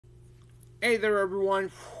Hey there, everyone.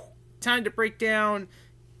 Time to break down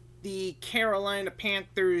the Carolina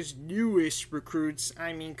Panthers' newest recruits.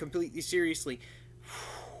 I mean, completely seriously.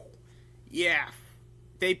 Yeah,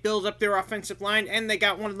 they build up their offensive line, and they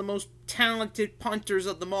got one of the most talented punters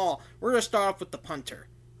of them all. We're going to start off with the punter.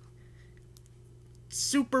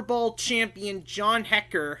 Super Bowl champion John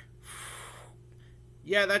Hekker.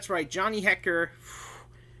 Yeah, that's right, Johnny Hekker.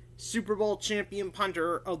 Super Bowl champion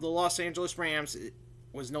punter of the Los Angeles Rams.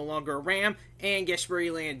 Was no longer a Ram, and guess where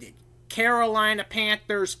he landed? Carolina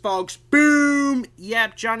Panthers, folks. Boom!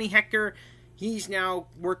 Yep, Johnny Hekker. He's now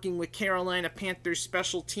working with Carolina Panthers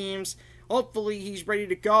special teams. Hopefully, he's ready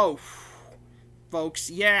to go, folks.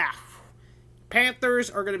 Yeah. Panthers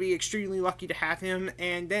are going to be extremely lucky to have him.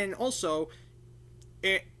 And then also,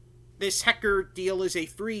 this Hekker deal is a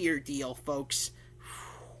 3-year deal, folks.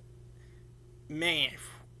 Man,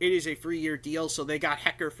 it is a 3-year deal, so they got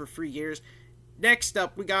Hekker for 3 years. Next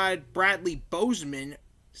up, we got Bradley Bozeman,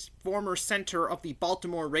 former center of the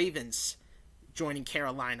Baltimore Ravens, joining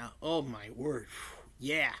Carolina. Oh my word.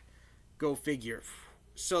 Yeah, go figure.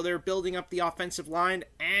 So they're building up the offensive line,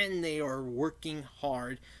 and they are working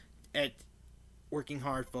hard,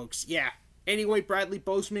 folks. Yeah. Anyway, Bradley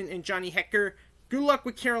Bozeman and Johnny Hekker, good luck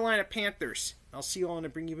with Carolina Panthers. I'll see you all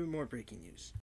and bring even more breaking news.